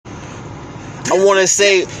I want to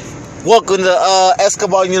say welcome to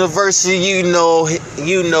Escobar University. You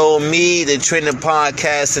know me, the trending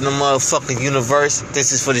podcast in the motherfucking universe.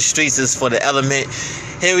 This is for the streets, this is for the element.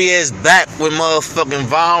 Here he is back with motherfucking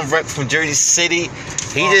Von Wreck from Jersey City.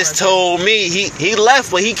 He just told me he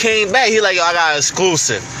left, but he came back. He like, yo, I got an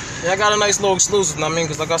exclusive. Yeah, I got a nice little exclusive, you know what I mean?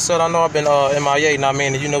 Because like I said, I know I've been MIA, you know what I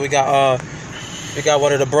mean? And you know we got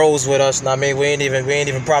one of the bros with us, you know what I mean? We ain't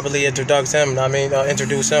even properly introduced him, you know what I mean?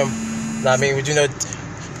 Introduce him, you know what I mean? But you know,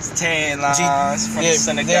 Tan lines from the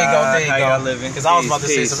Senegal. There you go. How y'all living? Because I was about to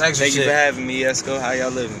say some extra shit. Thank you for having me, Esco. How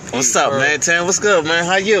y'all living? What's up, man? Tan, what's good, man?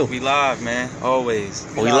 How you? We live, man. Always.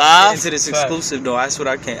 We live? Into this exclusive, though. That's what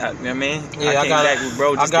I can't. You know what I mean? Yeah, I came back with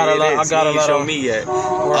bro. Just I got a lot. Show me yet.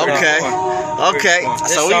 Okay.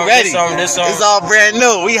 So we ready. This all brand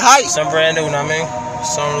new. We hype. Some brand new, you know what I mean?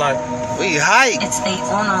 Something like we hype. It's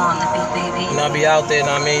Daytona on the beat, baby. You know, I be out there, you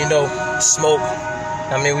know what I mean? You know, smoke.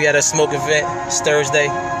 I mean, we had a smoke event. It's Thursday.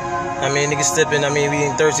 I mean, niggas slipping. I mean, we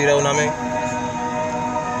ain't thirsty though, know what I mean?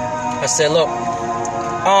 I said, look,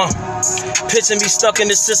 pitch and be stuck in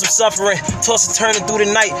the system suffering, tossing, turning through the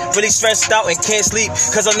night, really stressed out and can't sleep,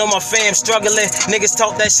 cause I know my fam struggling. Niggas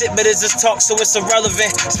talk that shit, but it's just talk, so it's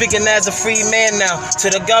irrelevant. Speaking as a free man now,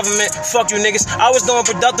 to the government, fuck you niggas. I was doing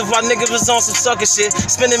productive while niggas was on some sucker shit,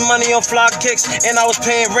 spending money on fly kicks, and I was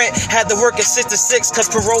paying rent. Had to work at 6 to 6,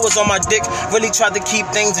 cause parole was on my dick. Really tried to keep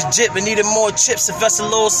things legit, but needed more chips. If that's a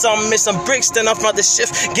little something, miss some bricks, then I'm about to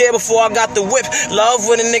shift gear before I got the whip. Love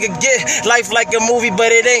when a nigga get life like a movie,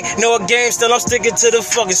 but it ain't no game. Still, I'm sticking to the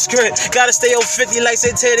fucking script. Gotta stay on 50 like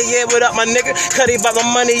say Teddy, yeah, what up, my nigga? Cuddy about my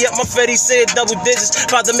money up, my Fetty said double digits.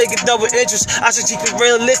 About to make it double interest. I should keep it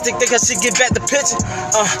realistic, think I should get back the picture.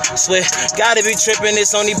 Swear, gotta be tripping.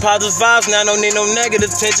 It's only positive vibes now, don't need no negative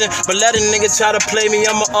tension. But let a nigga try to play me,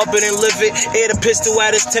 I'ma up it and live it. Air the pistol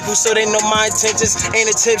at his temple so they know my intentions. Ain't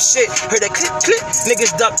a tip shit. Heard that click, click.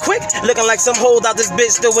 Niggas duck quick. Looking like some hold out this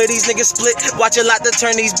bitch, the way these niggas split. Watch a lot to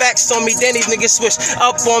turn these backs on me, then these niggas switch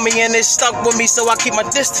up on me and it's stuck with me, so I keep my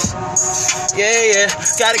distance. Yeah,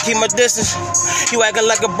 gotta keep my distance. You acting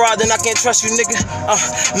like a broad, then I can't trust you, nigga.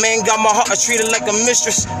 Man got my heart, I treat it like a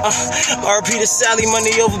mistress. RP to Sally,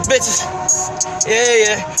 money over bitches.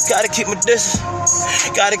 Yeah, gotta keep my distance.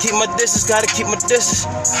 Gotta keep my distance, gotta keep my distance.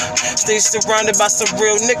 Stay surrounded by some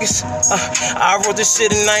real niggas. I wrote this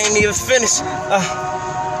shit and I ain't even finished.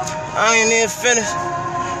 I ain't even finished.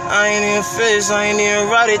 I ain't even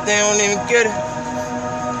write it, they don't even get it.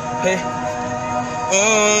 Hey.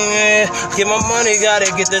 Yeah. Get my money, gotta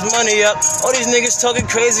get that money up. All these niggas talking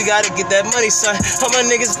crazy, gotta get that money, son. All my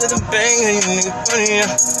niggas let them bang, money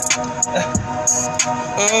up.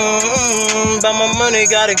 By my money,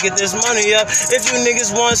 gotta get this money up. If you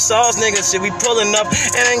niggas want sauce, niggas, shit, we pulling up.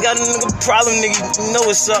 And ain't got a nigga problem, nigga, you know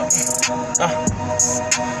what's up.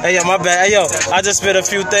 Hey, yo, my bad. Hey, yo, I just spit a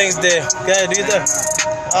few things there. Go ahead, do that.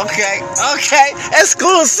 Okay.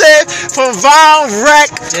 Exclusive from Von Wreck.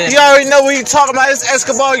 Yeah. You already know what you talking about. It's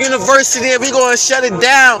Escobar University, and we gonna shut it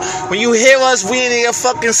down. When you hear us, we in your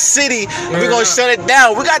fucking city. We gonna shut it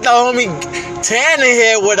down. We got the homie Tan in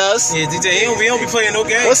here with us. Yeah, DJ, he don't be playing no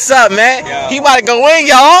games. What's up, man? Yeah. He about to go in,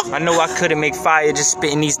 y'all. I know I couldn't make fire just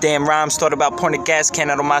spitting these damn rhymes. Thought about pouring a gas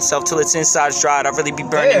can out on myself till its insides dried. I really be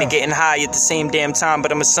burning and getting high at the same damn time.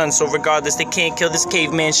 But I'm a son, so regardless, they can't kill this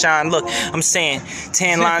caveman shine. Look, I'm saying,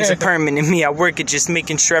 tan lines are permanent. Me, I work at just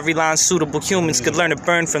making sure every line's suitable. Humans could learn to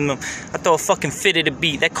burn from them. I throw a fucking fit at a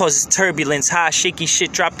beat that causes turbulence. High, shaky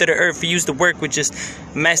shit drop to the earth. We use the work with just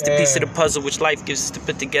a masterpiece of the puzzle which life gives us to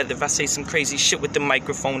put together. If I say some crazy shit with the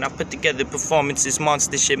microphone, I put together performances,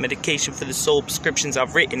 monster shit, medication for the soul, prescriptions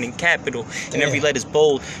I've written in capital, and every letter's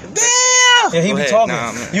bold. Damn! Yeah, he be talking.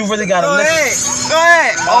 You really gotta listen. Go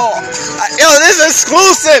ahead. Yo, this is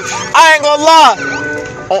exclusive. I ain't gonna lie.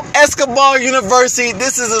 On Escobar University,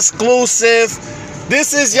 this is exclusive.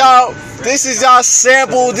 This is y'all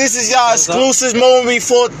sample. This is y'all exclusive moment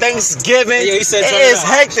before Thanksgiving. Yeah, he said it is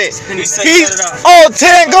hectic.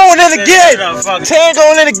 Tan going in again. Tan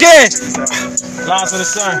going in again. Lines for the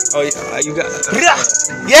sun. Oh yeah, you got it.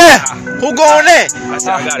 Yeah. Who going in? I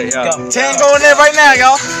said I got it, y'all. Tan going in right now,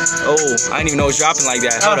 y'all. Oh, I didn't even know it was dropping like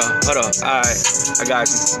that. Hold up. Alright, I got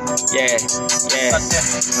you. Yeah. Let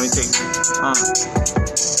me take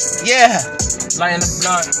Yeah. Lighting the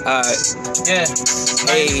blunt. Yeah.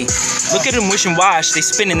 Hey, look at them wishing wash. They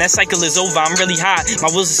spinning, that cycle is over. I'm really hot. My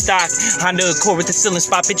wheels are stock. Honda Accord with the ceiling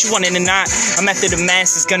spot. Bitch, you want in or not? I'm after the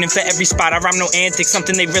masses, gunning for every spot. I rhyme no antics,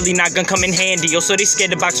 something they really not gonna come in handy. Oh, so they scared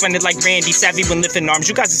the box running like Randy. Savvy when lifting arms.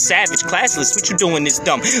 You guys are savage, classless. What you doing is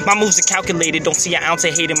dumb. My moves are calculated. Don't see an ounce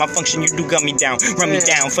of hate in my function. You do gun me down. Run me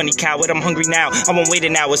down. Funny coward. I'm hungry now. I won't wait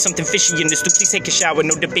an hour. Something fishy in the stoop. Please take a shower.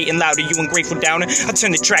 No debating louder. You ungrateful downer. I turn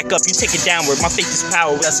the track up. You take it downward. My faith is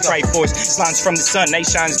power. That's bright force. Lines from the sun. Night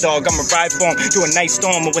shines, dog. I'm a ride for him. Do a night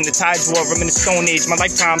storm. Or when the tides war. I'm in the stone age. My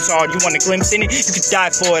lifetime's hard. You want a glimpse in it? You could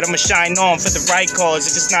die for it. I'ma shine on for the right cause.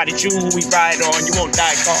 If it's not at you who we ride on, you won't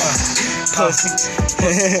die, Pussy.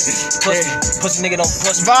 Pussy nigga don't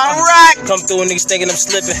push. Von Rack. Come through niggas thinking I'm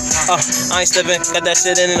slipping. I ain't slipping. Got that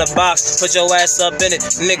shit in a box. Put your ass up in it.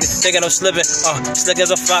 Nigga thinking I'm slipping. Slick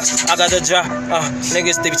as a fox. I got the drop.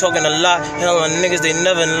 Niggas, they be talking a lot. You know, niggas, they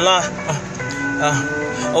never lie.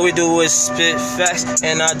 All we do is spit facts,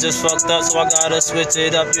 and I just fucked up, so I gotta switch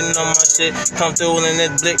it up. You know my shit come through and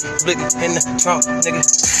it blick in the trunk, nigga.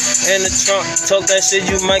 In the trunk, talk that shit,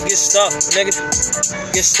 you might get stuck, nigga.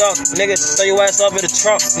 Get stuck, nigga. Throw your ass up in the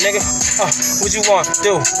trunk, nigga. What you want,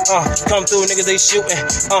 do? Come through, niggas, they shooting.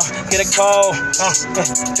 Get a call.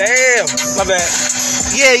 Damn, my bad.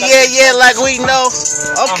 Yeah, like we know.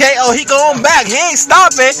 Okay, he going back. He ain't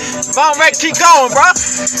stopping. Von Rack, keep going, bro.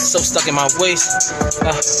 So stuck in my waist.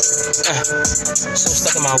 So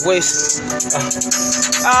stuck in my waist.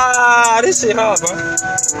 This shit hard, bro.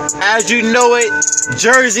 As you know it,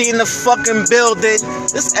 Jersey in the fucking building.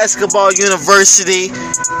 This Escobar University.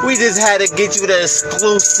 We just had to get you the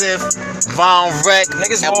exclusive Von Rack.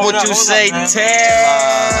 Niggas and what you say, 10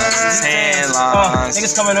 lines.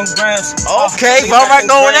 Niggas coming in grams. Okay, Von Rack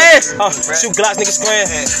going in. Shoot Glocks, niggas spraying.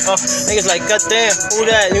 Niggas like, goddamn, who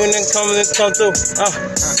that? You and then come through.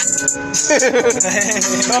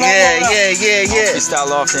 Yeah.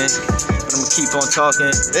 Freestyle often, but I'ma keep on talking.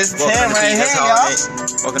 It's 10 right here, y'all.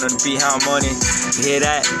 Walking on the beat, how I'm on it. You hear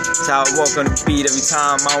that? That's how I walk on the beat every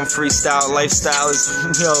time. My own freestyle lifestyle is,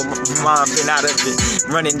 my mind been out of it.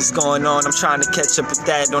 Running is going on. I'm trying to catch up with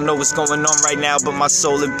that. Don't know what's going on right now, but my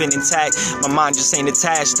soul has been intact. My mind just ain't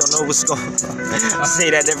attached. Don't know what's going on. I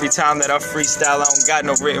say that every time that I freestyle. I don't got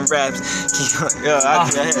no written raps.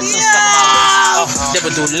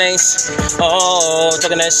 Never do lanes.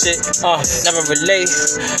 Talking that shit. Never relate.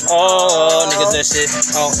 Niggas that shit.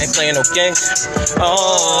 Ain't playing no games.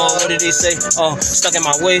 What did he say? Stuck in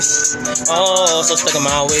my waist. So stuck in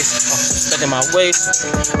my waist. Stuck in my waist.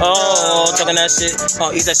 Talking that shit.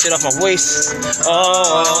 Eat that shit off my waist.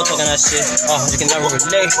 Talking that shit. You can never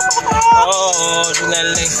relate. Do that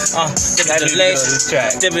lane. Dipping the lanes.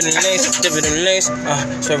 Dipping the lanes. Dipping the lanes.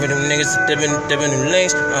 Serving them niggas. Dipping them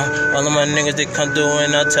lanes. All of my niggas, they come through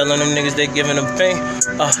and I telling them niggas they giving them pain.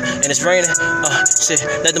 And it's raining. Shit,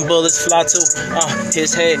 let them bullets fly too.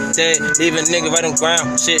 His head dead, leave a nigga right on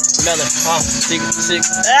ground. Shit, melon. Sick.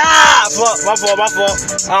 My fault.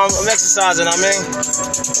 I'm exercising. I mean,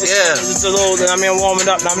 it's a little. I mean, I'm warming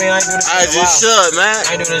up. I mean, I ain't do this shit. As you should, man.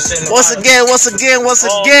 I ain't do this shit. Once again,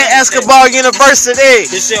 Escobar University.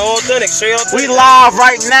 This shit authentic, straight authentic. We live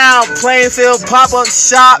right now, Plainfield pop-up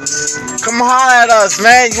shop. Come holler at us,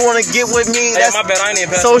 man. You want to get with me? Hey, my bad, I ain't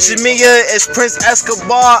even social media is Prince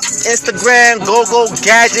Escobar. Instagram, go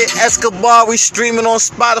Gadget Escobar. We streaming on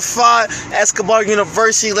Spotify. Escobar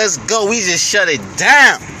University. Let's go. We just shut it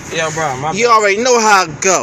down. Yeah, bro. You already know how it go.